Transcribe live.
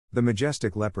The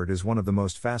majestic leopard is one of the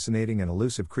most fascinating and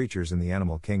elusive creatures in the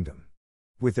animal kingdom.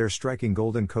 With their striking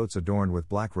golden coats adorned with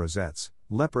black rosettes,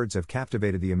 leopards have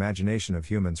captivated the imagination of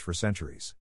humans for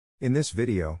centuries. In this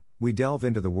video, we delve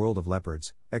into the world of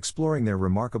leopards, exploring their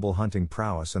remarkable hunting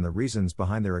prowess and the reasons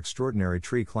behind their extraordinary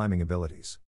tree-climbing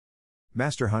abilities.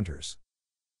 Master hunters.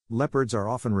 Leopards are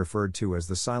often referred to as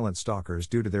the silent stalkers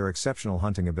due to their exceptional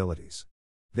hunting abilities.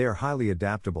 They are highly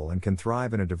adaptable and can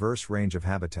thrive in a diverse range of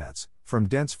habitats, from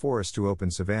dense forests to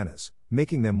open savannas,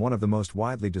 making them one of the most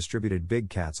widely distributed big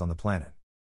cats on the planet.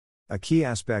 A key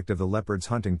aspect of the leopard's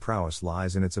hunting prowess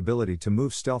lies in its ability to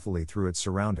move stealthily through its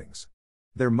surroundings.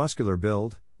 Their muscular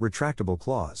build, retractable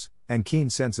claws, and keen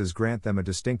senses grant them a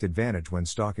distinct advantage when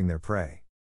stalking their prey.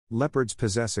 Leopards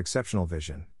possess exceptional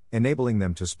vision, enabling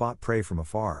them to spot prey from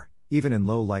afar, even in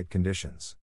low light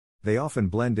conditions. They often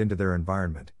blend into their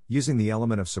environment, using the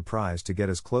element of surprise to get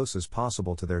as close as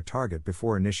possible to their target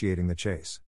before initiating the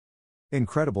chase.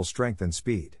 Incredible strength and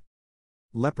speed.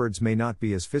 Leopards may not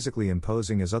be as physically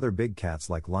imposing as other big cats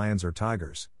like lions or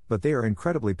tigers, but they are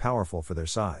incredibly powerful for their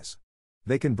size.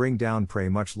 They can bring down prey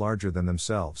much larger than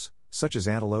themselves, such as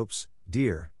antelopes,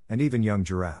 deer, and even young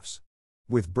giraffes.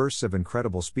 With bursts of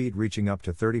incredible speed reaching up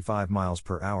to 35 miles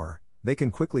per hour, they can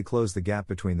quickly close the gap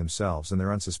between themselves and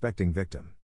their unsuspecting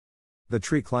victim. The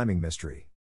tree climbing mystery.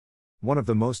 One of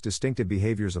the most distinctive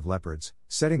behaviors of leopards,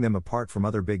 setting them apart from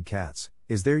other big cats,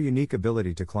 is their unique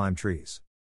ability to climb trees.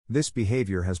 This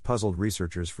behavior has puzzled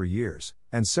researchers for years,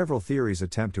 and several theories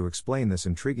attempt to explain this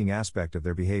intriguing aspect of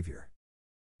their behavior.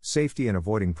 Safety and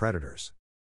avoiding predators.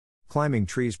 Climbing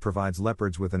trees provides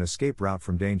leopards with an escape route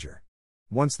from danger.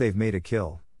 Once they've made a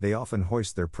kill, they often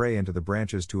hoist their prey into the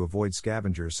branches to avoid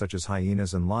scavengers such as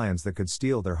hyenas and lions that could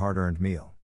steal their hard-earned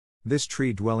meal. This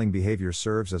tree-dwelling behavior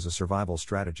serves as a survival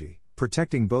strategy,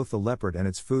 protecting both the leopard and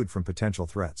its food from potential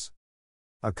threats.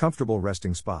 A comfortable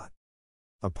resting spot.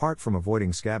 Apart from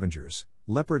avoiding scavengers,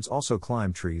 leopards also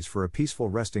climb trees for a peaceful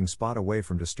resting spot away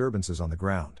from disturbances on the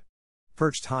ground.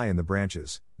 Perched high in the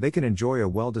branches, they can enjoy a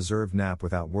well-deserved nap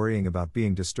without worrying about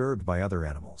being disturbed by other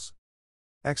animals.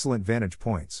 Excellent vantage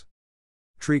points.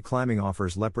 Tree climbing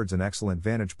offers leopards an excellent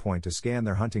vantage point to scan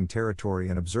their hunting territory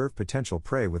and observe potential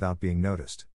prey without being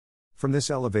noticed. From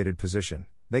this elevated position,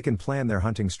 they can plan their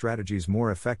hunting strategies more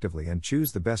effectively and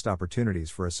choose the best opportunities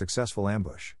for a successful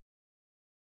ambush.